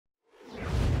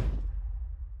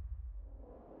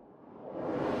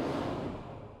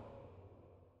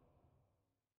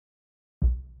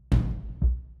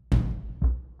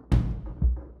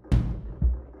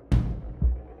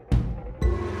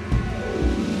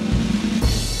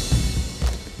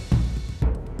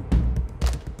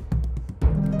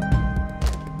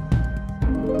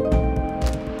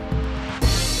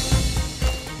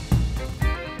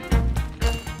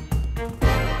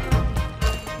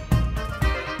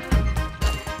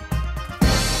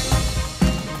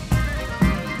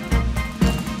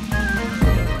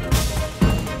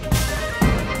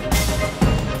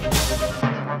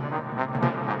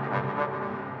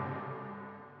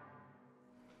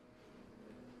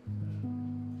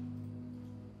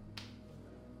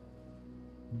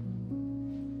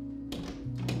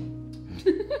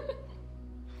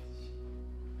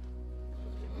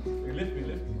Lift me.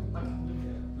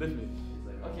 Lift me.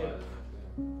 Okay.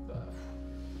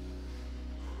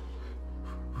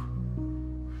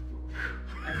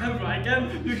 I can.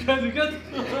 You can.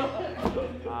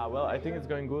 Well, I think it's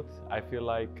going good. I feel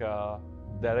like the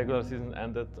regular season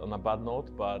ended on a bad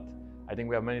note, but I think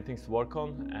we have many things to work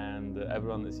on, and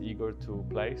everyone is eager to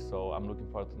play. So I'm looking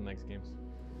forward to the next games.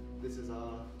 This is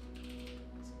our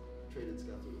traded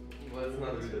scatter. Well, let's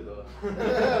not do it though.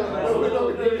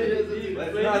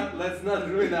 Let's not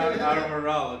ruin our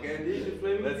morale, okay?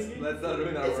 Let's not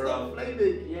ruin our It's morale. not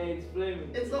flaming. Yeah, it's flaming.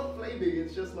 It's not flaming.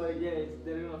 It's just like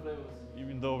they're gonna flame us.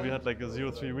 Even though we had like a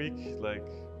 0-3 week, like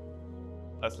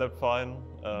I slept fine,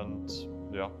 and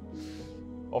yeah,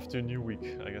 off to a new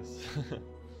week, I guess.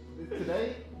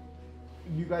 Today,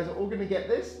 you guys are all gonna get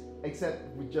this,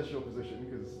 except with just your position,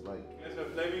 because like.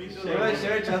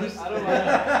 Share each other's?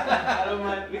 I don't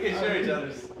mind. We can share each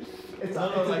other's. It's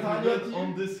like good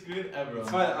on this screen, everyone.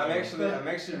 It's fine. I'm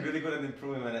actually really good at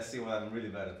improving when I see what I'm really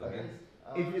bad at. Okay.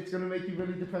 If it's gonna make you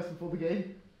really depressed before the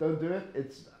game, don't do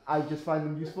it. I just find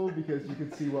them useful because you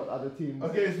can see what other teams.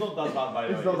 Okay, it's not that bad by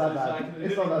the way. It's not that bad.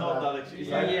 It's not that bad. It's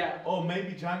like, oh,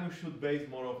 maybe Django should base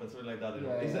more often, something like that.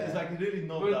 It's like really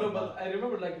not that bad. But I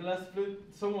remember like last split,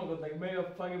 someone got like made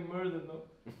of fucking murder, no?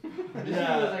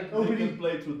 Yeah, like, we can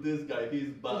play through this guy, he's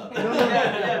bad.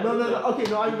 No. Okay,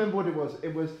 no, I remember what it was.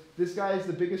 It was, this guy is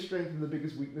the biggest strength and the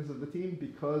biggest weakness of the team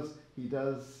because he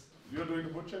does... You're doing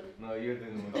the mood check? No, you're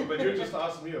doing the mood check. But you just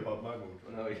asked me about my mood.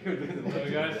 No, you're doing the mood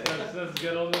check. Guys, let's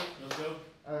get on it. Let's go.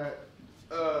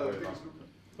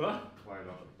 What? Why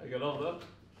not? I got off that.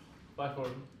 Bye for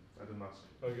him. I didn't ask.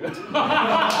 Okay.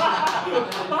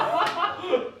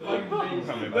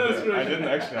 That's true. I didn't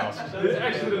actually ask. They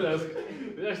actually didn't ask.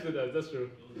 They actually did. That's true.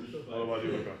 What about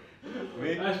you, Luca? Me?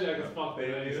 Actually, I got fucked.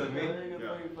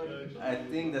 Yeah. I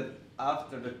think that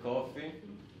after the coffee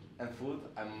and food,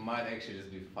 I might actually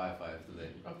just be 5-5 today.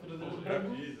 After the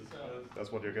Jesus.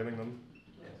 That's what you're getting then?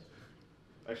 Yes.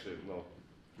 Actually, no.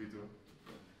 3-2.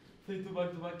 3-2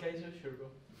 back-to-back KAISER, sure go.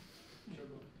 Sure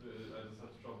go. I just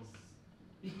have troubles.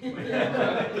 You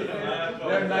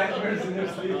have nightmares in your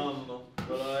sleep? No.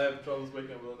 But I have troubles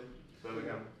waking up early.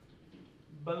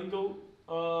 Bellingham,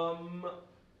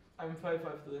 I'm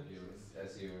 5-5 today. I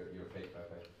see your fake 5-5.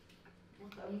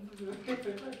 What? I'm fake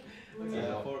 5-5.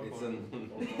 It's a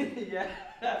Yeah.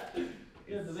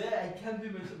 Yeah, today I can't do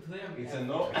myself. Today I'm. It's a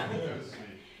no.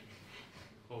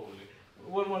 Holy.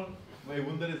 1-1. Wait,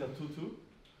 WUNDER is a 2-2?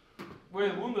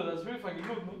 Wait, WUNDER, that's really fucking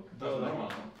good, no? That's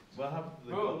normal. What happened to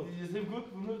the Bro, goal? did you sleep good?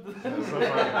 That's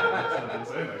not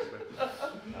insane actually.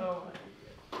 Oh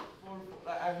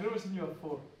my. I've never seen you at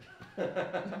 4.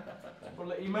 Or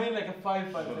like, imagine like a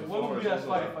 5-5. Like, what would be a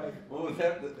 5-5? What would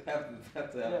have to happen?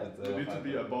 You need to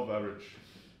be above average.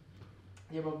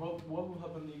 Yeah, but what would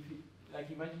happen if he,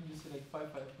 like, imagine you say like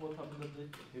 5-5, what happened that day?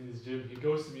 In his gym, he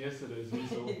ghosted me yesterday, so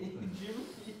In gym?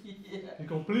 Yeah. he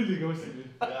completely ghosted me.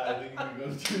 Yeah, I think we're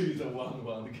going to use a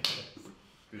 1-1 guys.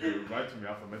 Did you write to me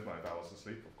after midnight? I was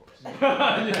asleep, of course.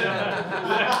 Yeah,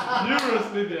 you were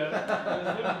asleep,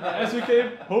 yeah. As we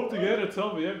came home together at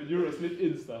 12 AM, you were asleep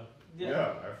insta.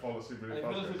 Yeah, I fall asleep really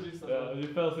fast. Yeah, you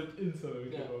fell asleep insta when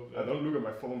we came home. I don't look at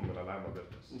my phone when I land on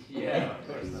business. Yeah.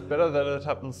 It's better that it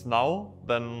happens now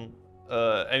than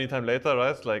anytime later,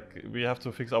 right? Like, we have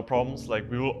to fix our problems. Like,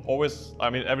 we will always, I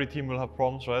mean, every team will have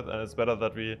problems, right? And it's better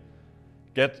that we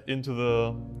get into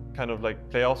the kind of like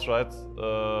playoffs, right?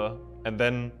 And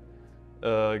then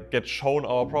get shown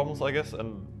our problems, I guess,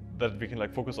 and that we can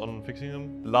like focus on fixing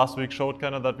them. Last week showed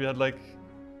kind of that we had like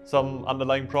some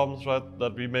underlying problems, right?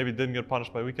 That we maybe didn't get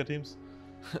punished by weaker teams.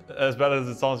 As bad as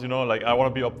it sounds, you know, like I want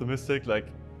to be optimistic. Like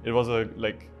it was a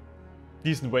like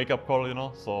decent wake-up call, you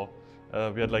know. So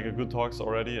we had like a good talks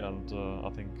already, and I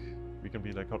think we can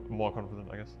be like more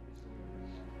confident, I guess.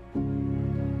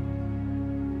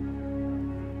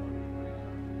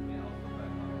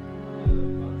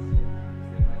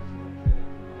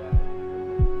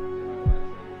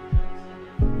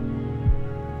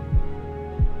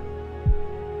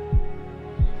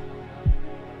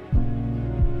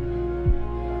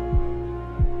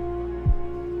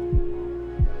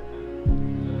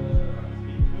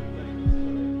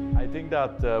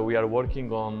 That we are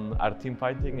working on our team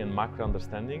fighting and macro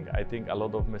understanding. I think a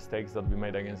lot of mistakes that we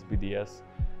made against BDS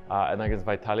and against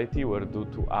Vitality were due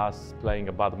to us playing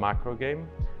a bad macro game.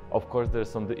 Of course, there's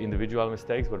some individual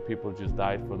mistakes where people just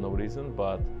died for no reason,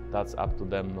 but that's up to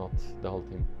them, not the whole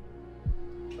team.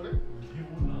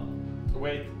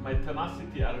 Wait, my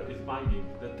tenacity is banging.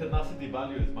 The tenacity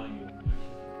value is banging.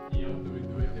 the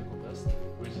way of the contest,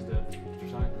 which is that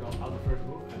Jank got out the first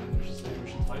move, and then we should say we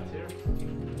should fight here.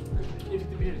 If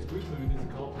the beer is good, then we need to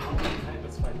call how many times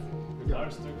let's fight. With our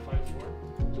Stuck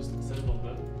 5-4, just set it on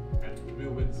them, and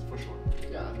we'll win for sure.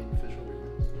 Yeah, I mean, for sure we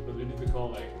will. But we need to call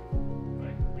like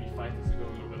we fight this to go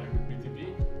a little bit like with BTB,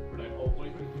 or like all play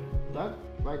quick here. That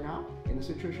right now, in a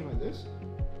situation like this,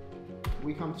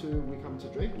 we come to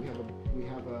Drake. We have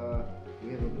a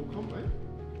blue comp, right?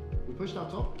 We pushed our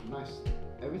top. Nice.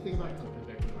 Everything like that.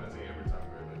 I think every time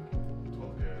we're like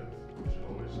 12 here, we should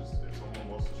always just, if someone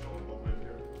wants to show a bot wave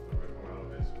here, then we come out of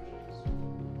this, we should just, I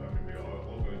mean, we are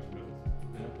all going to mid.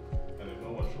 Yeah. And if no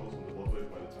one shows on the bot wave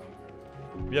by the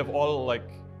time We have all like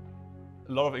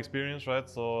a lot of experience, right?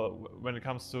 So when it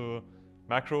comes to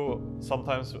macro,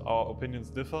 sometimes our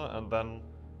opinions differ, and then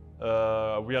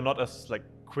we are not as like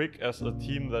quick as a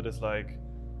team that is like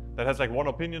that has like one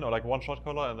opinion or like one shot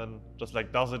caller and then just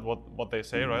like does it what they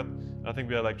say, right? And I think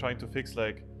we are like trying to fix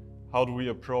like how do we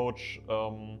approach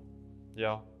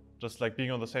yeah, just like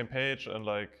being on the same page and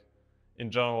like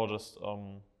in general just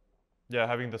yeah,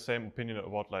 having the same opinion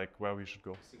about like where we should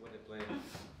go. See what they play.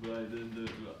 Brian didn't do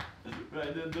it.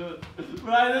 Brian didn't do it.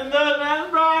 Brian didn't do it, man.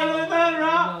 Brian didn't do it,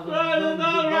 bro. Brian didn't do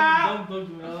it, bro. Don't talk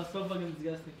to me. That was so fucking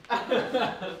disgusting.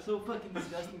 So fucking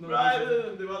disgusting. Brian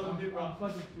didn't. There wasn't me, bro. I'm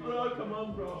fucking Bro, come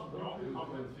on, bro.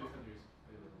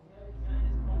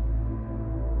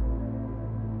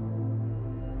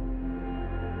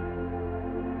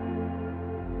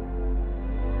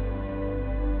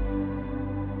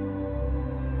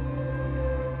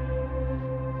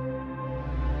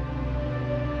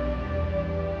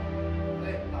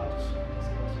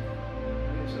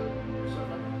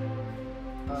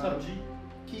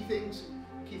 Key things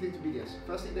to BDS.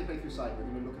 Firstly, they play through side. We're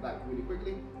going to look at that really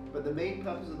quickly. But the main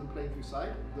purpose of them playing through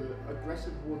side, the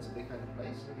aggressive wards that they kind of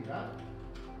place, look at that,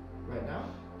 right now.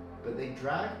 But they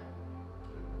drag,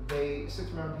 they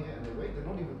sit around here and they wait. They're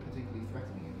not even particularly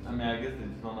threatening anything. I mean, I guess they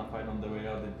just want to fight on the way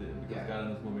out because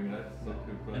Garen is moving right.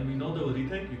 So and we know they will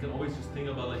retake. You can always just think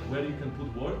about like where you can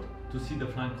put ward to see the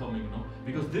flank coming, you know?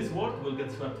 Because this ward will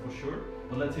get swept for sure.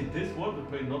 But let's say this ward will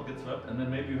probably not get swept, and then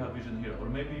maybe you have vision here, or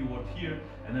maybe you ward here,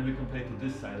 and then we can play to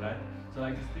this side, right? So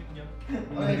like just thinking of.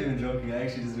 I'm not even joking. I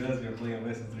actually just realized we were playing on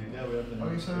West 3. Yeah, we have the.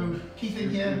 Okay, so key thing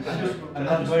here. I'm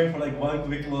not going for like one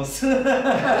quick loss. Okay,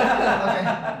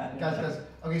 guys.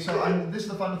 Okay, so this is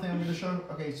the final thing I'm going to show.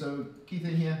 Okay, so key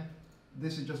thing here.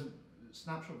 This is just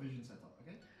snapshot vision setup.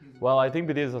 Okay. Well, I think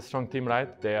BD is a strong team,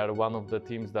 right? They are one of the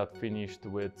teams that finished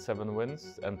with 7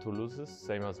 wins and 2 losses,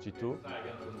 same as G2.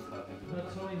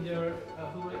 Not showing their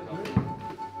full rate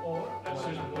or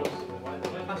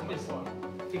pass this one.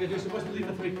 Because you're supposed to leave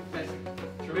a 3, guys.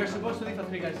 Sure. We're supposed to leave a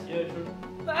 3, guys. Yeah, sure.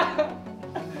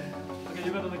 Okay,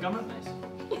 you got on the camera? Nice.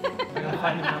 We're gonna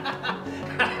find him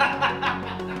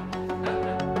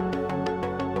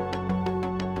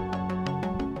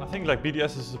I think like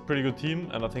BDS is a pretty good team,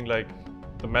 and I think like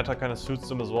the meta kind of suits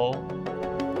them as well.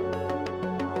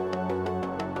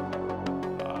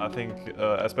 I think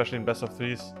especially in best of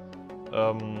 3s,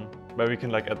 where we can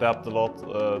like adapt a lot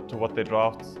to what they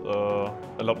draft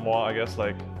a lot more, I guess.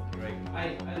 Like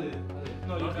I did.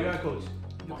 No, you're a coach.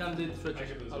 You can't do it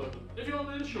stretches. If you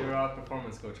want to do it, sure. You're our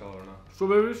performance coach, or not?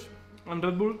 Strawberries and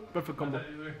Red Bull, perfect combo.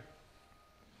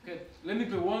 Okay, let me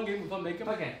play one game without makeup.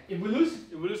 Okay. If we lose,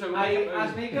 I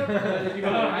will make up.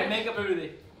 I make up every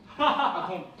day. At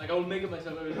home, like I will make up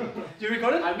myself every day. Do you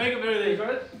record it? I make up every day.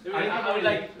 Record it? I will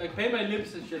like paint my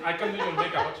lips and shit. I can't do your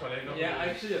makeup actually. Yeah,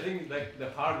 actually, I think like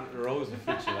the hard rose will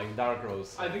fit you, like dark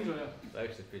rose. I think so, yeah. That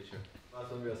actually fit you. That's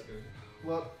what we are scared.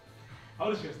 Well, How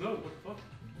did you guys know? What the fuck?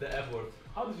 The F word.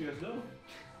 How did you guys know?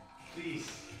 Please.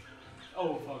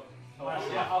 Oh fuck.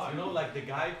 You know, like the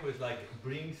guy who is like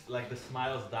brings like the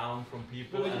smiles down from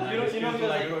people, But and you know,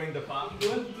 like ruin the fun. You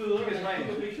went to the like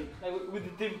with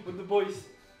the team, with the boys.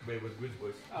 Wait, with which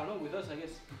boys? I don't know, with us, I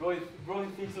guess. Bro he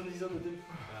thinks he's on the team.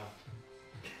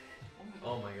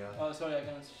 Oh my god. Oh, sorry, I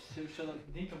can't shut up.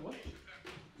 Think of what?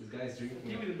 This guy's drinking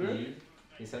Give me the a beer. beer.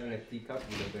 He's having a teacup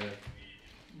with a bear.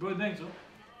 Bro, thanks, huh?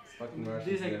 It's fucking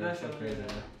Russian. This like beer, that, so crazy,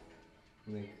 man.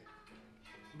 Nick,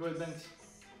 Bro, thanks.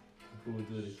 who would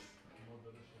do this?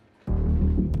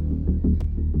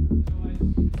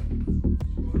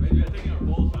 Wait, we are taking our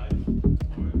balls, right?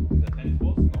 The tennis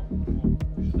balls? No.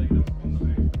 We should take them.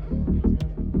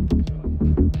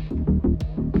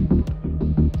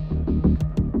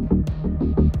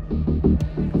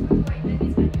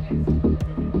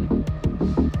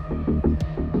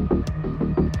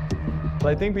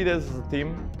 Well, I think BDS as a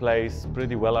team plays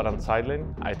pretty well around side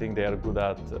lane. I think they are good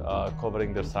at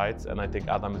covering their sides, and I think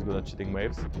Adam is good at cheating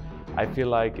waves. I feel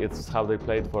like it's how they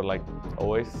played for like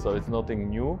always, so it's nothing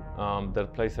new. Their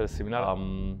plays are similar.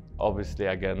 Obviously,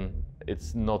 again,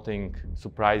 it's nothing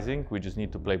surprising. We just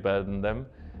need to play better than them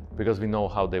because we know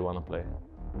how they want to play.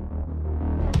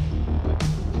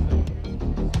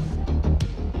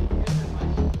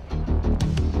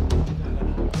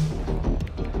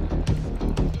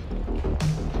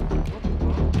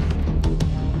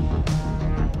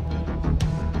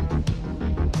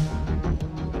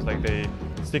 It's like they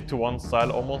stick to one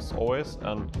style almost always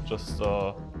and just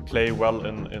play well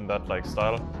in that like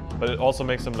style. But it also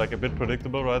makes them like a bit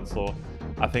predictable, right? So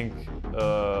I think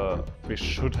we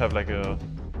should have like a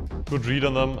good read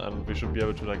on them, and we should be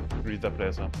able to like read their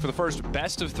plays. For the first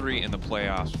best of 3 in the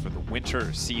playoffs for the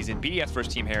winter season, BDS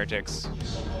versus Team Heretics.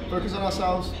 Focus on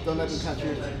ourselves. Don't let them catch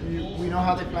you. We know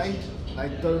how they play.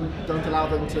 Like don't allow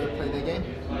them to play their game.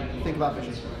 Think about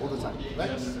vision all the time.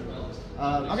 Right?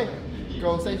 Okay.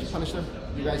 Go on stage. Punish them.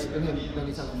 You guys have been here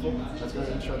many times before. Let's go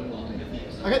and show them what we need.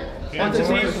 Okay. One to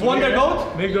team Wonder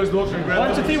Goat. Make those blocks.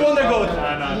 One to team Wonder Goat.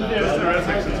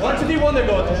 One to team Wonder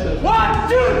Goat. 1,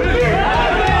 2, 3.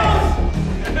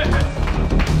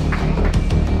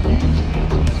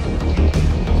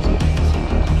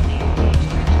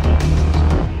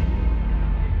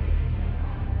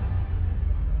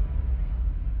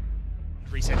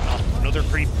 Reset up. Another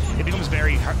creep. It becomes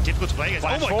very difficult to play. Oh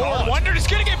my God! Wunder is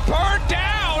gonna get burned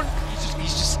down.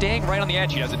 He's just staying right on the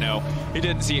edge. He doesn't know. He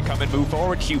didn't see it coming. Move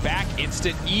forward. Q back.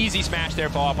 Instant easy smash there.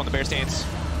 Fall off on the bear stance.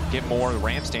 Get more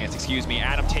ram stance. Excuse me.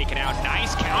 Adam taken out.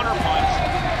 Nice counter punch.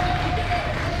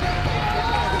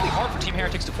 Really hard for Team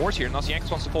Heretics to force here unless JANKOS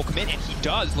wants to full commit, and he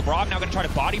does. LeBron now going to try to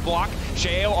body block.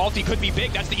 Sheo ulti could be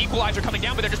big. That's the equalizer coming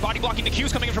down, but they're just body blocking the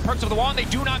Qs coming in from perks of the wall, and they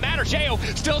do not matter. Sheo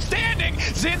still standing.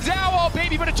 Zinzao,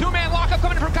 baby, but a 2-man lockup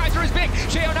coming in from Kaiser is big.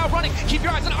 Sheo now running. Keep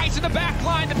your eyes on Ice in the back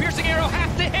line. The piercing arrow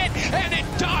has to hit, and it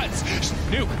does.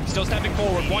 Nuke still stepping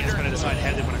forward. Wunder going to decide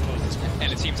how they want to close this one.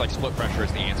 And it seems like split pressure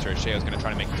is the answer. Sheo's going to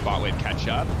try to make the spot wave catch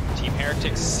up. Team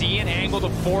Heretics see an angle to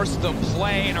force the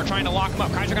play and are trying to lock him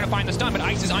up. Kaiser going to find the stun, but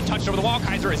Ice is untouched over the wall.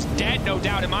 Kaiser is dead, no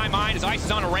doubt in my mind, as Ice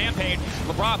is on a rampage.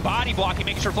 LeBron body blocking,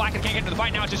 making sure FLAKKED can't get into the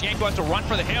fight. Now it's just JANKOS has to run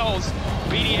for the hills.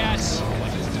 BDS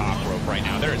is top rope right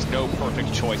now. There is no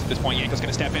perfect choice at this point. JANKOS going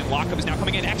to step in. Lockup is now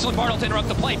coming in. Excellent Bartle to interrupt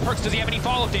the play. Perks, does he have any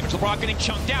follow-up damage? LeBron getting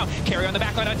chunked out. Carry on the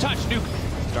backline untouched. Nuke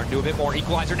starting to do a bit more.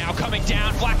 Equalizer now coming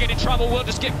down. FLAKKED in trouble. Will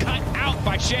just get cut out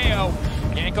by Sheo.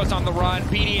 JANKOS on the run.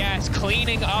 BDS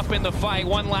cleaning up in the fight.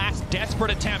 One last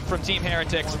desperate attempt from Team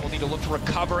Heretics. We'll need to look to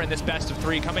recover in this best of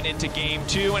 3 coming into game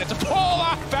 2. And it's a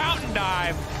pull-off fountain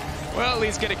dive. Well, at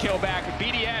least get a kill back.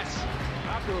 BDS.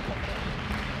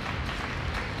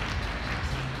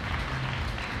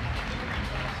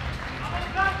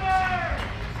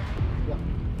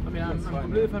 I mean, I'm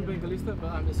completely fine playing Kalista,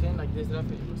 but I'm just saying, like, this draft,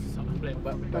 it was something playing.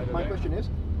 But my question is,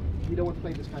 we don't want to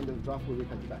play this kind of draft where we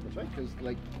catch backwards, right? Because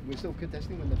like we're still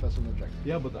contesting when they're first on the track.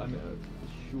 Yeah, but I mean,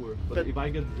 sure. But if I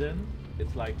get Zen,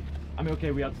 it's like, I mean,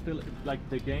 okay, we are still, like,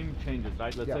 the game changes,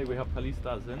 right? Let's say we have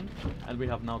Kalista, Zen, and we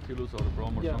have Nautilus or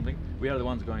Brom or something. We are the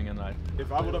ones going in, right?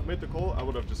 If I would have made the call, I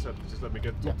would have just said, just let me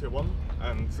get top tier 1,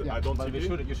 and I don't see you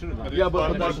shouldn't have. Yeah,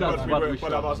 but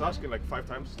I was asking like 5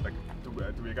 times, like,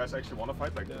 do you guys actually want to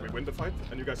fight? Like, we win the fight?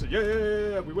 And you guys said,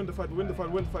 yeah, we win the fight, we win the fight,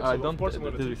 we win the fight. I So don't, of course I'm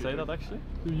did we say that actually?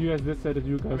 You guys did say that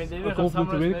you guys they are confident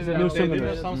to win because they know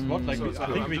some I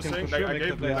think we can for sure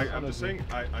I'm just saying,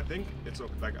 I think it's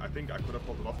okay, like, I think I could have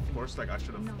pulled it off, of course, like, I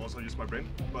should have also used my brain,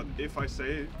 but if I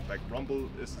say, like, Rumble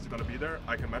is gonna be there,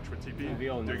 I can match with TP.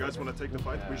 Do you guys want to take the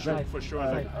fight? We should, for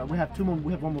sure. We have 1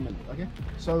 more minute, okay?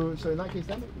 So in that case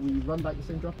then, we run back the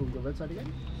same drop and we go red side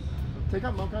again. Take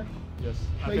out Malkai. Yes.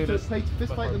 Play to fist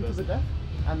fight them to the death,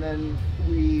 and then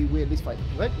we at least fight.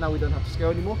 Right? Now we don't have to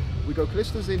scale anymore. We go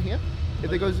Callista's in here. If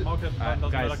they goes... Guys,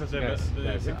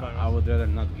 I would rather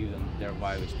not give them their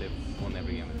buy, which they've won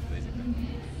every game, basically.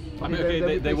 I mean,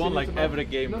 okay, they won like every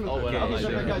game.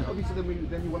 Obviously,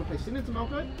 then you want to play Sin into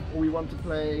Malkai, or we want to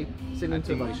play Sin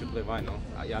into Vi? We should play Vi, no?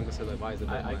 JANKOS said that Vi is the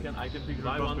best. I can pick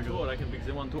Vi 1-2 or I can pick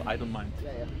Zin 1-2, I don't mind.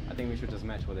 Yeah. I think we should just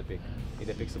match what they pick. If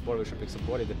they pick support, we should pick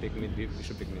support. If they pick mid, we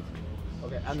should pick mid.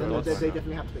 Okay, and then they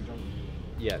definitely have to pick jungle.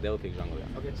 Yeah, they'll pick jungle,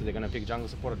 yeah. Okay. So they're gonna pick jungle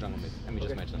support or jungle mid, and we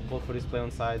just match them. Call for this play on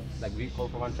side, like we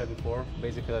called for one try before.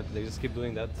 Basically, they just keep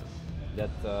doing that,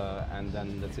 and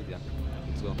then that's it, yeah.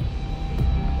 Let's go.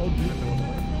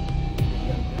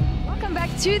 Welcome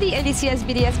back to the LECS.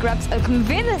 BDS grabs a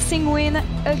convincing win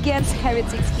against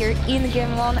Heretics here in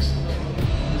game 1.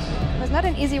 It was not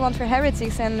an easy one for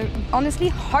Heretics, and honestly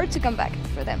hard to come back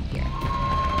for them here.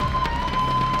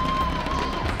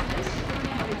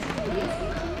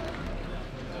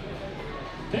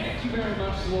 Thank you very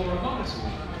much, Laura.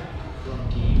 From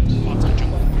Team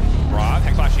LeBron,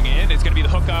 hex flashing in. It's going to be the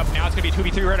hookup. Now it's going to be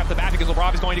a 2v3 right off the bat because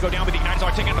LeBron is going to go down with the Igniters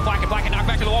are taking out the FLAKKED. FLAKKED knocked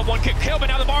back to the wall. One kick kill, but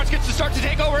now the Barnes gets to start to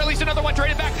take over. At least another one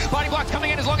traded back. Body blocks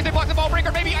coming in as long as they block the ball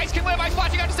breaker. Maybe Ice can live. Ice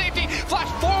flashing out to safety. Flash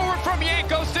forward from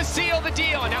JANKOS to seal the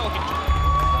deal. And now looking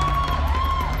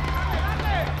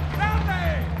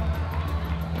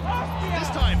this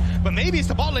time, but maybe it's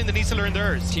the bot lane that needs to learn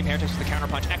theirs. Team Heretics with the counter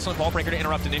punch. Excellent ball breaker to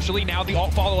interrupt initially. Now the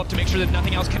alt follow up to make sure that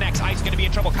nothing else connects. Ice going to be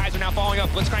in trouble. KAISER now following up.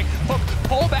 Blitzcrank, hook,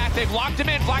 pull back. They've locked him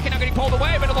in. FLAKKED now getting pulled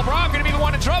away, but LeBron going to be the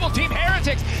one in trouble. Team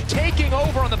Heretics taking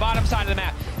over on the bottom side of the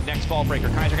map. Next ball breaker.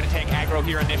 KAISER going to take aggro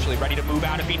here initially. Ready to move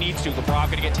out if he needs to. LeBron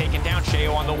going to get taken down.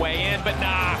 Sheo on the way in, but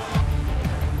nah.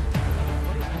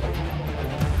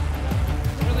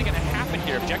 Going to happen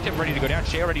here. Objective ready to go down.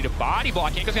 Shea ready to body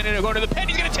block. JANKOS going to go to the pin.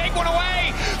 He's going to take one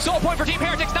away. Soul point for Team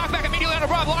Heretics. Knockback immediately on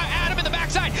LeBron. Adam in the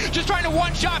backside. Just trying to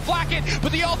one-shot FLAKKED.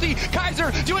 But the ulti,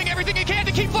 KAISER doing everything he can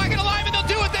to keep FLAKKED alive, and they'll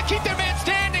do it. They keep their man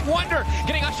standing. WUNDER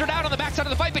getting ushered out on the backside of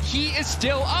the fight, but he is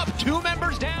still up. 2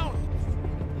 members down.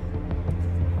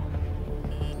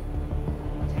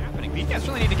 BTS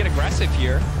really need to get aggressive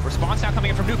here. Response now coming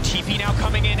in from Nuke. TP now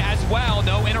coming in as well.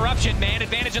 No interruption. Man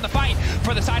advantage in the fight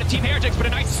for the side of Team Heretics, but a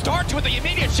nice start with the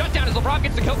immediate shutdown as LeBron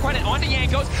gets the kill credit onto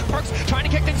JANKOS. Perks trying to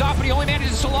kick things off, but he only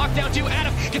manages to lock down 2.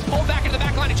 Adam gets pulled back into the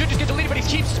back line and should just get deleted, but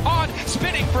he keeps on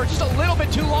spinning for just a little bit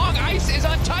too long. Ice is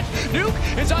untouched. Nuke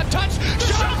is untouched.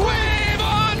 Shockwave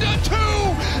on to 2,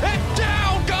 and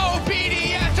down go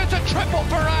BDS. It's a triple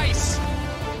for Ice.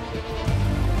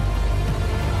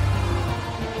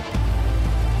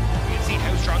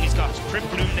 How strong he's got. Trip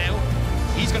Bloom now.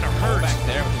 He's going to hurt. Back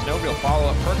there, but there's no real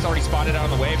follow-up. Perks already spotted out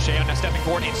on the wave. Sheo now stepping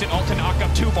forward. Instant ult to knock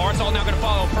up 2 bars. All now going to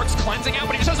follow. Perks cleansing out,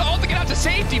 but he just has the ult to get out to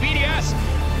safety. BDS.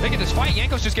 They get this fight.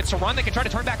 JANKOS just gets to run. They can try to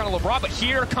turn back on LeBron, but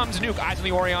here comes Nuke. Eyes on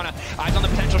the Orianna. Eyes on the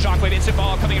potential Shockwave. Instant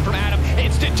follow-up coming in from Adam.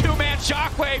 Instant 2-man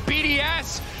Shockwave.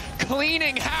 BDS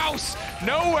cleaning house.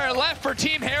 Nowhere left for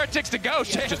Team Heretics to go.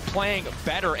 Shea just playing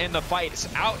better in the fight. It's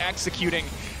out-executing,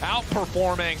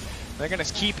 outperforming. They're going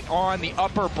to keep on the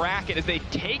upper bracket as they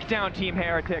take down Team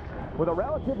Heretics with a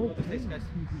relatively... Go stays, guys.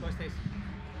 Go stays.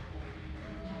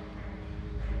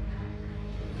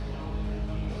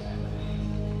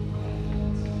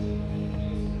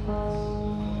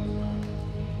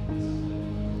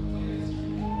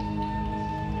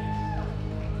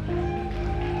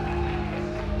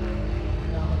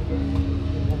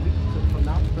 From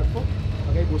now to Dreadful.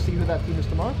 Okay, we'll see who that team is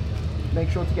tomorrow. Make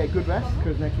sure to get good rest,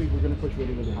 because next week we're going to push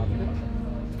really, really hard on it.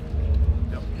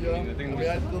 I think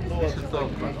I don't know what to talk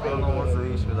about. I don't know what's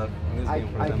the issue that in this game,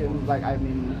 for example.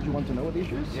 Do you want to know what the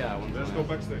issue is? Yeah, let's go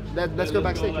backstage. Let's go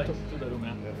backstage. To the room,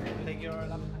 yeah. Take your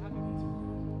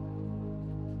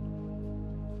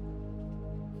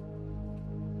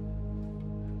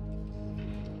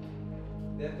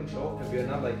They have control, and we are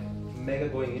not like mega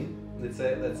going in. Let's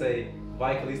say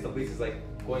Vikalista Blitz is like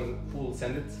going full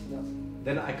send it. Yeah.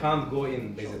 Then I can't go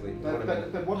in, basically.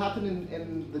 But what happened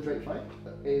in the Drake fight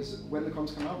is when the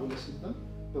comms come out, we'll listen to them.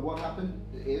 But what happened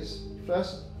is,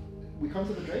 first, we come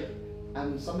to the Drake,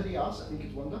 and somebody asked, I think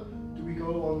it's WUNDER, do we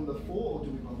go on the 4 or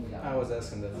do we go on the gap? I was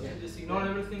asking that. Okay. Just ignore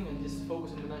everything and just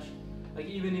focus on the Nash. Like,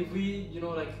 even if we,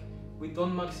 we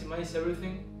don't maximize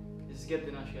everything, just get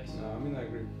the Nash, guys. I mean, I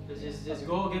agree. Just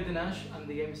go get the Nash, and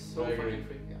the game is so fucking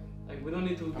free. Yeah. Like, we don't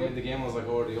need to I mean, the game was like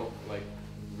already like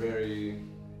very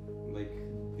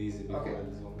easy before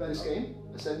this one. But this game,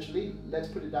 essentially, let's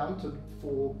put it down to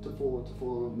four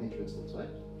major incidents, right?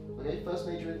 Okay, first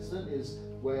major incident is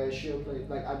where Sheo played,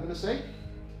 like I'm gonna say,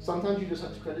 sometimes you just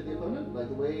have to credit the opponent, like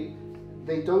the way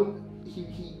they don't,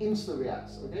 he instantly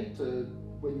reacts, okay, to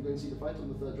when you go and see the fight on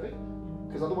the 3rd Drake,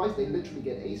 because otherwise they literally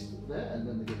get aced there and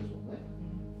then the game is won, right?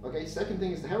 Okay, second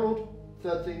thing is the Herald,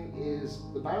 third thing is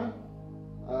the Baron,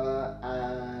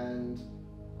 and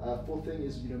fourth thing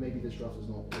is, maybe this draft is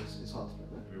hard to play,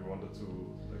 right? We wanted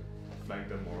to flank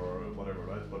them or whatever,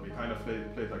 right? But we kind of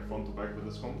played like front to back with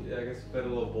this comp. Yeah, I guess we played a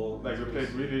little ball. Like we played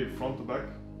really front to back,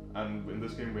 and in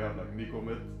this game we have like Nico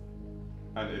mid,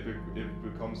 and it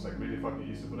becomes like really fucking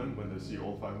easy for them when they see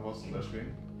all 5 of us on their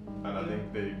screen. And I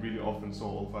think they really often saw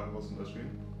all 5 of us on their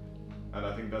screen. And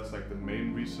I think that's like the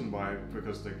main reason why,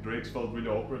 because the Drakes felt really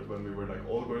awkward when we were like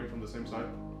all going from the same side.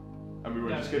 And we were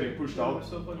just getting pushed out.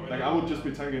 Like I would just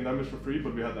be tanking damage for free,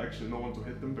 but we had actually no one to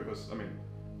hit them because, I mean,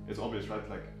 it's obvious, right?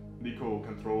 Like Nico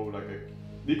can throw like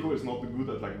Nico is not good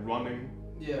at like running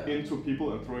into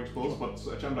people and throwing spells, but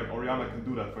a champ like Orianna can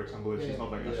do that, for example, if she's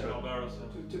not like a shred.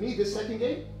 To me, this second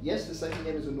game, yes, the second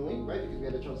game is annoying, right? Because we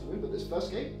had a chance to win, but this first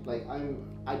game, like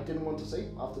I didn't want to say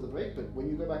after the break, but when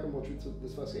you go back and watch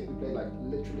this first game, we played like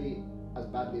literally as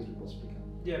badly as we possibly can.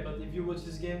 Yeah, but if you watch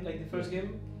this game, like the first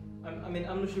game, I mean,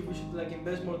 I'm not sure if we should like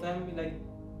invest more time in like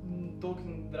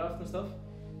talking draft and stuff,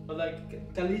 but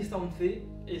like Kalista on 3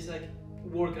 is like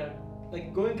war crime.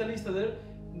 Like going Kalista there,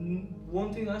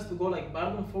 wanting us to go like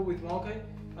Baron 4 with Maokai,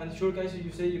 and sure guys,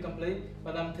 you say you can play,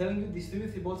 but I'm telling you, this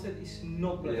 3v3 bot set is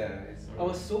not playable. Yeah, I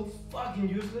was so fucking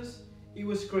useless, it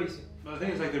was crazy. But the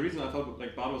thing is, like, the reason I thought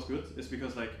like Bard was good is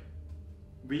because like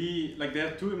they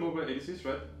have 2 immobile ADCs,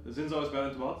 right? The Zinzao is better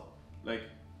into Bard. Like,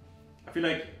 I feel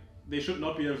like they should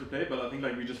not be able to play, but I think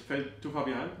like we just fell too far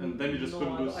behind, and then we just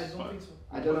couldn't lose. I don't think so.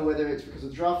 I don't know whether it's because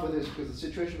of the draft, whether it's because of the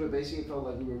situation, but basically it felt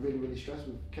like we were really stressed.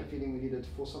 We kept feeling we needed to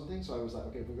force something, so I was like,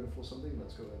 okay, if we're going to force something,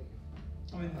 let's go early.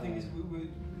 I mean, the thing is, we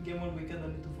game 1 we kind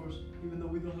of need to force, even though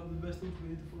we don't have the best tools, we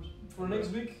need to force. For next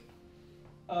week,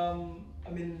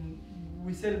 I mean,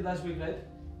 we said it last week, right?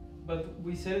 But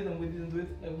we said it and we didn't do it.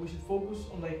 Like, we should focus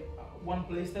on like one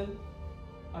playstyle.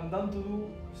 I'm down to do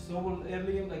snowball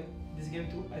early game, like this game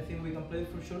too. I think we can play it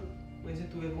for sure. We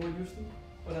need to get more used to.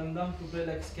 But I'm down to play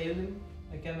like scaling,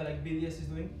 like kind of like BDS is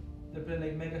doing. They play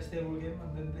like mega stable game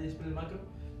and then they just play macro.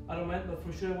 I don't mind, but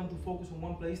for sure I want to focus on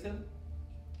one playstyle.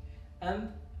 And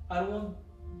I don't want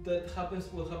that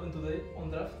happens what happened today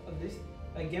on draft at least.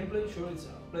 Like gameplay, sure it's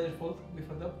a player's fault, we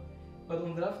fucked up. But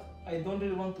on draft, I don't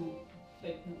really want to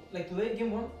like today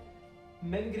game 1,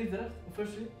 mega great draft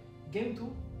firstly. Game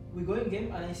 2, we go in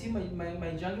game and I see my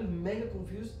jungle mega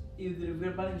confused either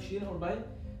we're banning Shin or buy.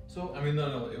 So I mean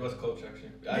no, it was coach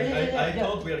actually. I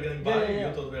thought we were getting buy,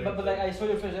 you thought we were but like I saw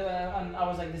your face and I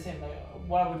was like the same, like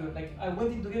what are we doing? Like I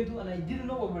went into game 2 and I didn't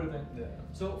know what we were doing. Yeah.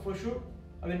 So for sure,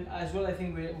 I mean as well I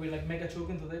think we're like mega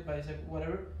choking today, but it's like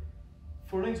whatever.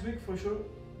 For next week for sure,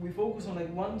 we focus on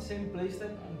like one same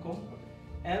playstyle and comp.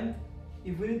 And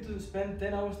if we need to spend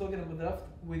 10 hours talking about draft,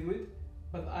 we do it.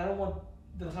 But I don't want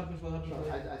that happens what happens.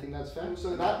 Sure, I think that's fair.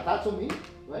 So that's on me,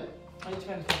 right? It's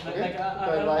fine. Like, Okay.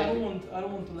 I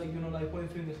don't want to like like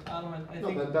point fingers. I don't. I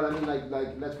think. But I mean like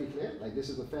let's be clear. Like this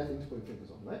is a fair thing to point fingers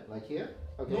on, right? Like here.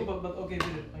 Okay. No, but okay,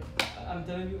 Peter. Like, I'm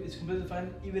telling you, it's completely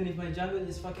fine. Even if my jungle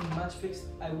is fucking match fixed,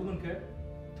 I wouldn't care.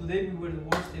 Today we were the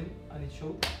worst team, and it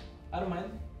showed. I don't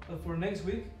mind. But for next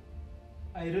week,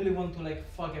 I really want to like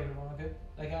fuck everyone. Okay.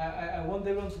 Like I want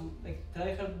everyone to like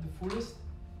try hard the fullest,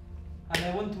 and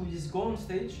I want to just go on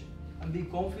stage and be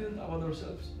confident about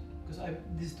ourselves. Because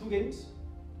these 2 games,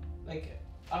 like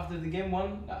after the game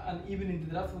 1 and even in the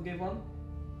draft of game 1,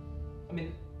 I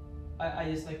mean, I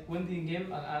just like went in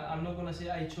game and I'm not gonna say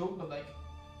I choked, but like,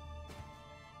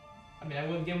 I mean I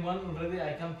went game 1 already,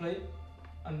 I can't play,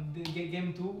 and the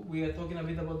game 2 we are talking a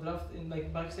bit about draft in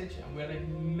like backstage and we're like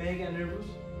mega nervous.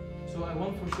 So I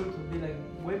want for sure to be like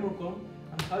way more calm,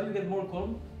 and how you get more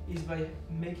calm is by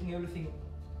making everything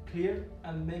clear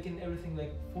and making everything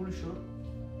like full sure.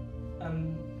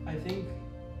 And I think,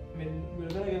 I mean, we're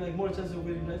gonna get like more chances of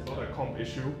winning, right? It's not a comp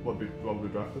issue what we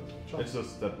drafted. Sure. It's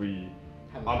just that we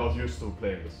are not used to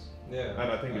playing this. Yeah.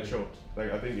 And I think it showed.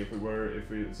 Like I think if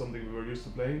it's something we were used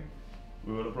to playing,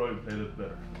 we would have probably played it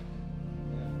better.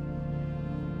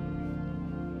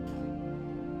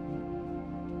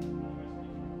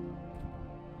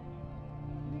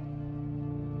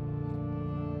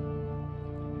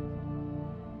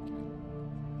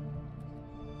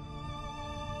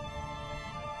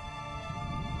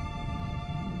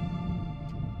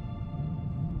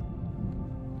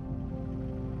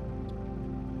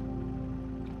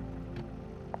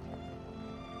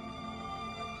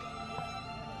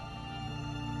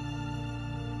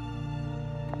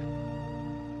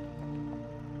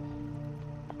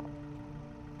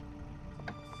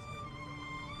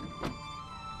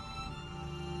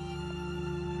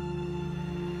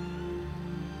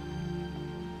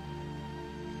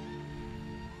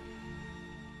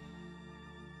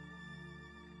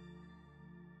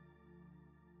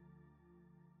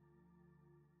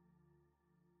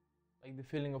 Like the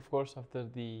feeling, of course, after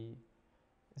the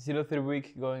 0-3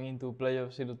 week going into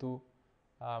playoff 0-2,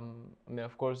 I mean,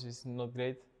 of course, it's not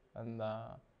great, and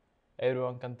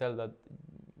everyone can tell that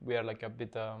we are like a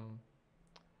bit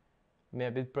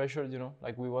pressured, you know,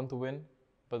 like we want to win,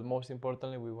 but most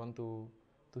importantly, we want to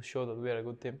show that we are a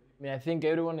good team. I mean, I think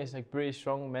everyone is like pretty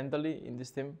strong mentally in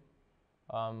this team.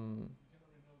 I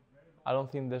don't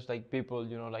think there's like people,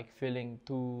 you know, like feeling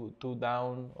too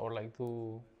down or like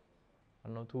too, I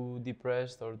don't know, too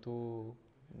depressed or too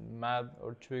mad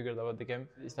or triggered about the game.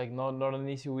 It's like not an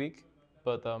easy week,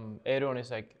 but everyone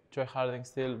is like tryharding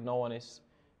still. No one is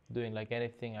doing like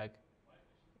anything like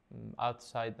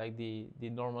outside like the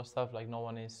normal stuff. Like no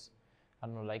one is, I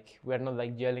don't know, like we're not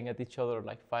like yelling at each other or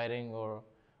like fighting or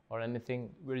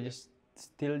anything. We're just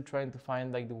still trying to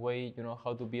find like the way, you know,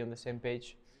 how to be on the same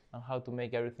page and how to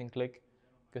make everything click.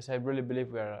 because I really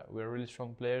believe we're really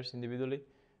strong players individually,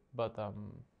 but I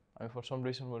mean, for some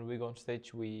reason when we go on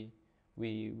stage we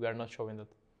are not showing that.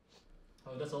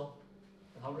 That's all.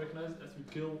 And how recognize as we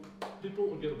kill people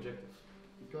or get objective?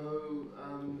 Go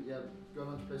on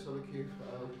to play solo queue.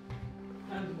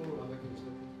 And tomorrow.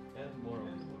 And tomorrow.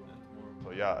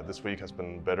 So yeah, this week has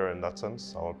been better in that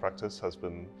sense. Our practice has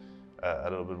been a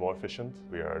little bit more efficient.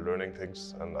 We are learning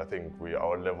things, and I think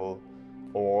our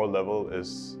overall level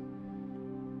is,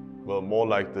 well, more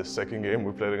like the second game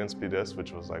we played against BDS,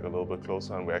 which was like a little bit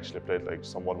closer, and we actually played like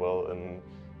somewhat well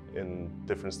in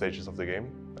different stages of the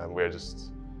game, and we're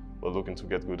looking to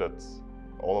get good at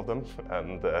all of them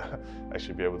and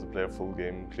actually be able to play a full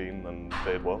game clean and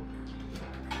play it well.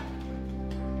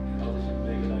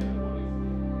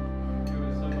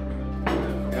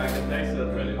 Yeah, I can taste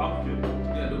that really pumpkin.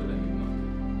 Yeah, it looks like it.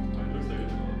 It looks like it.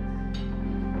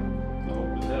 I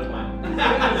hope it's better, man.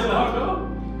 It's hard, though?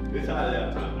 It's hard,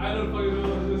 yeah. I don't fucking know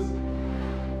what this is.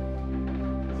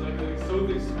 It's like so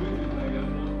sweet, like, I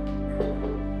don't know.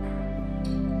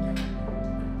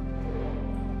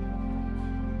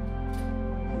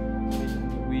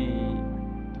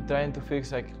 We're trying to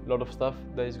fix like a lot of stuff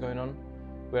that is going on.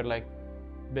 We're like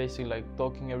basically like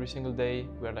talking every single day.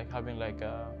 We're like having like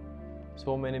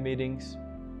so many meetings,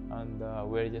 and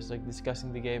we're just like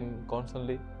discussing the game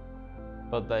constantly.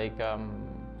 But like I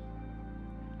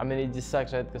mean, it just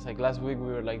sucks, right? Because like last week we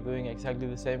were like doing exactly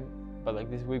the same, but like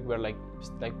this week we're like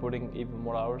putting even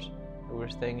more hours. We're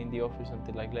staying in the office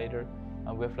until like later,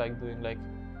 and we're like doing like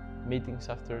meetings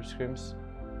after scrims.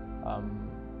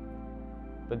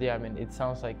 But yeah, I mean, it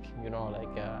sounds like, you know,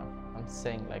 like I'm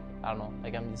saying like, I don't know,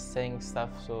 like I'm just saying stuff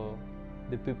so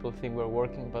the people think we're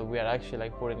working, but we are actually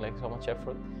like putting like so much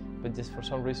effort. But just for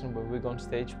some reason, when we go on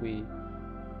stage, we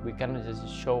kind of just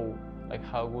show like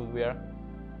how good we are.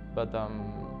 But I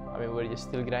mean, we're just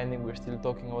still grinding. We're still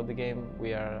talking about the game.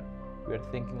 We are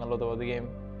thinking a lot about the game,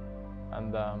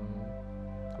 and I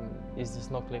mean, it's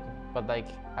just not clicking. But like,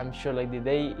 I'm sure like the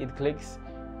day it clicks,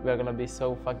 we are gonna be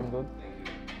so fucking good.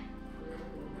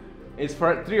 It's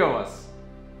for 3 of us.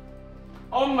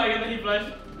 Oh my god, he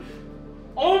flashed.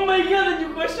 Oh my god, did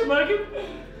you question mark him?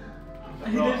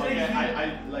 No, okay,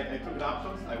 I took the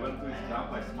options, I went to his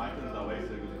jump, I smited it away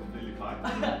so he was completely fine.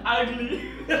 Ugly.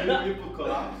 Few people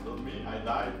collapsed on me, I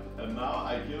died, and now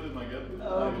I killed him again.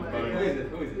 Oh my god. Who is it?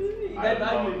 Who is it? That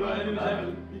ugly, bro. I don't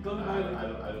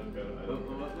care.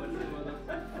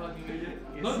 Fucking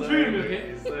idiot. Don't trigger me, okay?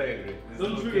 He's so angry.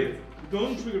 Don't trigger me.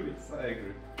 Don't trigger me. So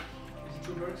angry. Is it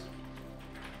true, Perks?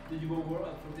 Did you go war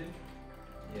at 14?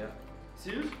 Yeah.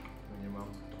 Serious? With your mom.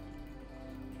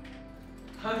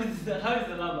 How is that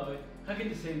allowed, by? How can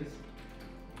you say this?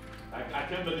 I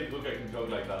can't believe Luka can joke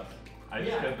like that. I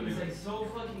just can't believe it's it. like so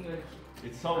fucking like...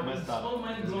 It's so messed up. So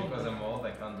mind-blowing. Because I'm old,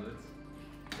 I can't do it.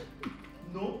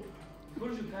 No. Of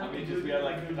course you can. I mean, just we are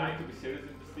like trying to be serious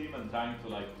in this team and trying to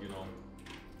like, you know,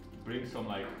 bring some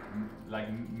like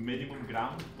minimum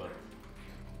ground, but...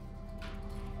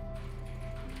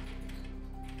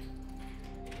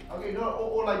 Okay, no,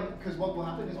 or like, because what will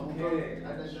happen is we'll go and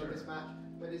then show this match.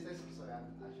 But is this, sorry, I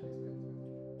should explain it.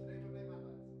 Today we'll play Mad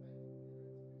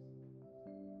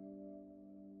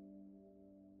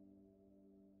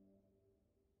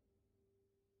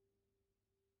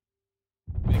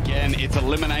Again, it's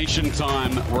elimination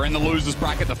time. We're in the losers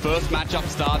bracket. The first matchup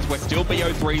starts. We're still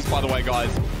BO3s, by the way,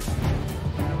 guys.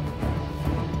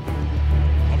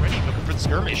 Looking for the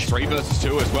skirmish. 3 versus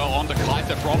 2 as well. On to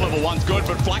KAISER from level 1's good,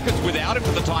 but FLAKKED's without him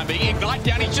for the time being. Ignite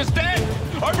down, he's just dead.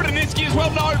 Over to Niski as well.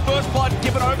 No, first blood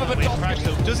given over, but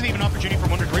doesn't even opportunity for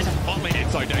WUNDER to raise a bot lane.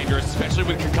 It's so dangerous, especially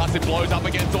with concussive blows up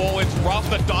against all. It's rough.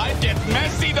 The dive gets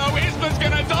messy though. Isma's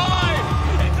gonna die.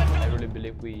 I really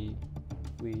believe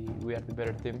we are the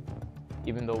better team,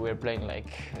 even though we're playing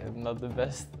like not the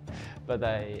best. But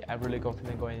I'm really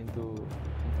confident going into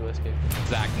escape.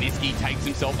 Zach Niski takes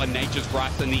himself a nature's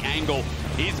grasp, and the angle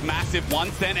is massive.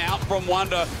 1 cent out from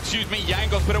WUNDER. Excuse me,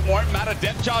 JANKOS, but it won't matter.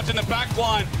 Depth charge in the back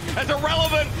line as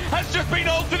Irrelevant has just been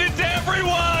ulted into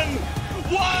everyone.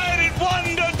 Why did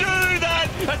WUNDER do that?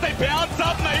 As they bounce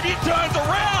up, maybe it turns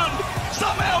around.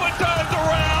 Somehow it turns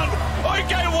around.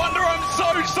 Okay, WUNDER, I'm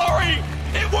so sorry.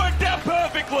 It worked out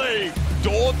perfectly.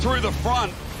 Doored through the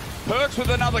front. Perks with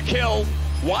another kill.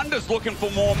 WUNDER's looking for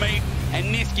more meat,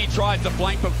 and Niski tries to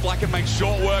flank, but FLAKKED makes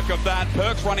short work of that.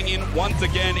 Perks running in once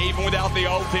again, even without the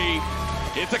ulti.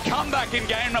 It's a comeback in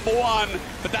game number 1,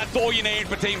 but that's all you need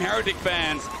for Team Heretic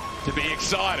fans to be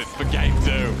excited for game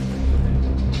 2.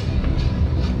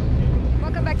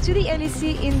 Welcome back to the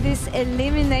LEC in this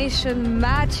elimination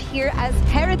match here as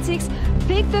Heretics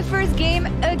pick the first game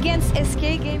against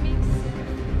SK Gaming.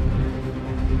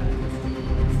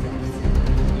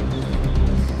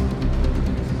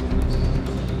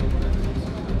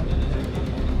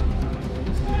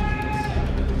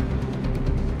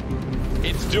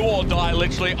 Do or die,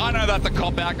 literally. I know that's a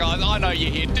cop-out, guys. I know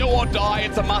you're here. Do or die.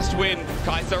 It's a must-win.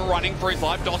 KAISER running for his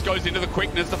life. Dos goes into the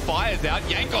quickness. The fire's out.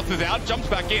 JANKOS is out. Jumps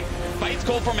back in. Bates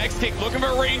call from X-Kick. Looking for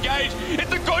a re-engage.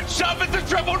 It's a good shove. It's a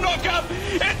triple knockup.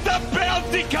 It's a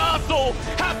bouncy castle.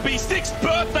 Happy 6th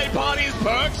birthday party as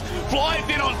Perks flies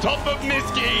in on top of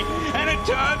Miski. And it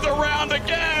turns around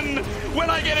again when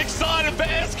I get excited for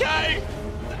SK.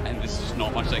 And this is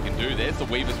not much they can do. There's the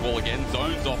Weaver's Wall again.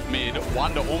 Zones off mid.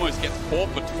 Wunder almost gets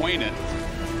caught between it.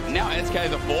 Now SK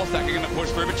is a 4-stacker going to push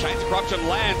through, but Chains of Corruption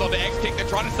lands on the X-Kick. They're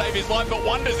trying to save his life, but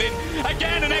Wunder's in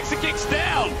again, and X-Kick's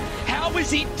down. How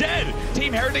is he dead?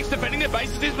 Team Heretics defending their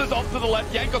base. This was off to the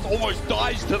left. JANKOS almost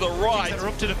dies to the right. They're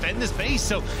up to defend this base,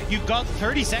 so you've got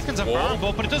 30 seconds of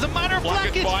Fireball, but it doesn't matter.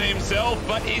 FLAKKED by himself,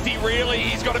 but is he really?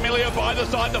 He's got Amelia by the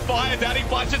side. The fire's out. He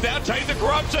flashes out. Chains of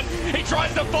Corruption. He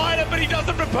tries to fight it, but he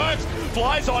doesn't for Perks.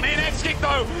 Flies on in. X-Kick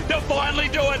though. They'll finally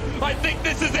do it. I think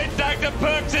this is it. Dagda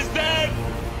Perks is dead.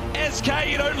 SK,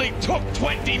 it only took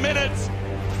 20 minutes.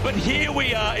 But here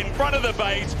we are in front of the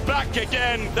base, back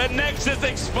again. The Nexus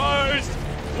exposed.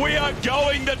 We are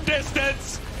going the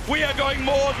distance. We are going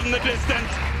more than the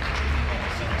distance.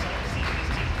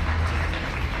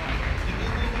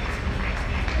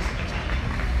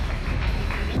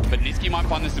 But Niski might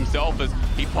find this himself as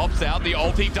he pops out. The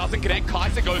ulti doesn't connect.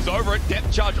 KAISER goes over it.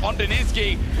 Depth charge onto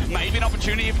Niski. Maybe an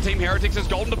opportunity for Team Heretics as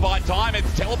Golden to buy time.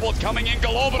 It's teleports coming in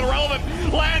galore, but Irrelevant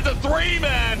lands a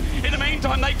 3-man. In the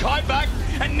meantime, they kite back,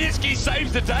 and Niski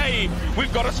saves the day.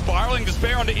 We've got a spiraling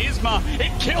despair onto Isma.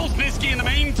 It kills Niski in the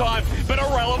meantime, but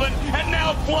Irrelevant, and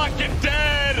now FLAKKED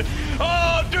dead.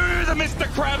 Oh, do the Mr.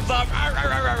 Krabs up.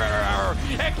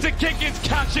 Exit kick is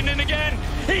cashing in again.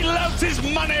 He loves his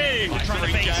money. KAISER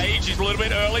engage. He's a little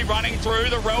bit early running through.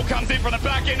 The Rel comes in from the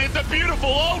back end. It's a beautiful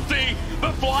ulti,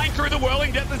 but flying through the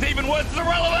whirling death is even worse. It's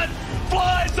Irrelevant.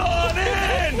 Flies on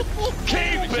in!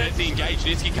 Keep it! He engaged.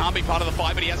 Niski can't be part of the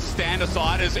fight, but he has to stand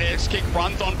aside as X-Kick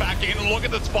runs on back in. Look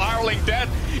at the spiraling death.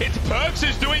 It's Perks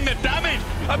who's doing the damage.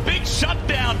 A big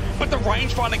shutdown, but the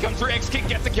range finally comes through. X-Kick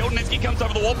gets a kill. Niski comes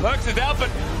over the wall. Perks is out, but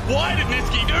why did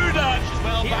Niski do that?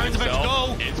 Well, Baron's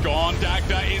about to go. It's gone.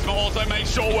 Dagda. Isma also makes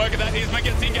short work of that. Isma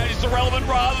gets engaged. It's Irrelevant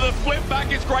rather. The flip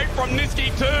back is great from Niski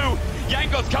too.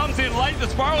 JANKOS comes in late. The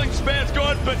spiraling spare's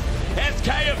good, but SK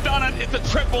have done it. It's a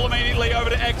triple immediately over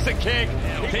to Exit Kick.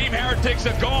 Team Heretics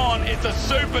are gone. It's a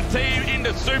super team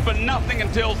into super nothing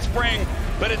until spring.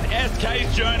 But it's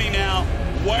SK's journey now,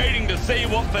 waiting to see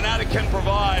what Fnatic can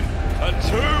provide. A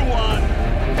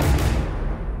 2-1.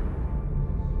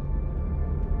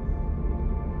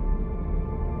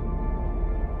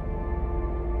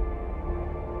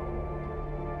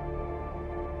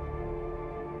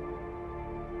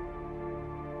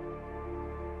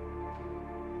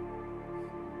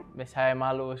 Me sabe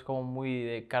malo, es como muy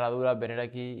de cara dura venir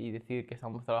aquí y decir que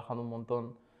estamos trabajando un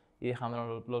montón y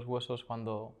dejándonos los huesos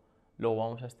cuando luego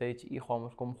vamos a stage y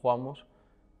jugamos como jugamos,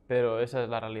 pero esa es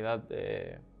la realidad.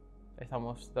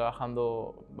 Estamos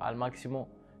trabajando al máximo,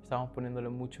 estamos poniéndole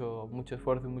mucho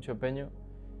esfuerzo y mucho empeño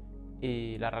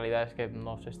y la realidad es que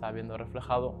no se está viendo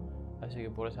reflejado, así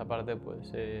que por esa parte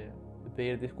pues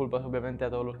pedir disculpas obviamente a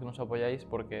todos los que nos apoyáis,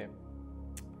 porque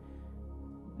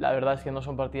la verdad es que no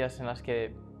son partidas en las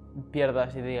que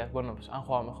pierdas y digas, bueno, pues han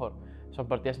jugado mejor. Son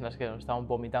partidas en las que nos estamos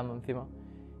vomitando encima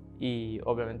y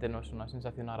obviamente no es una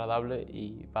sensación agradable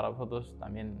y para vosotros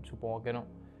también supongo que no,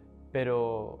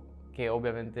 pero que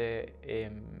obviamente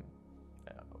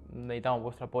necesitamos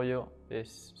vuestro apoyo,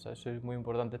 sois muy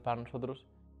importantes para nosotros.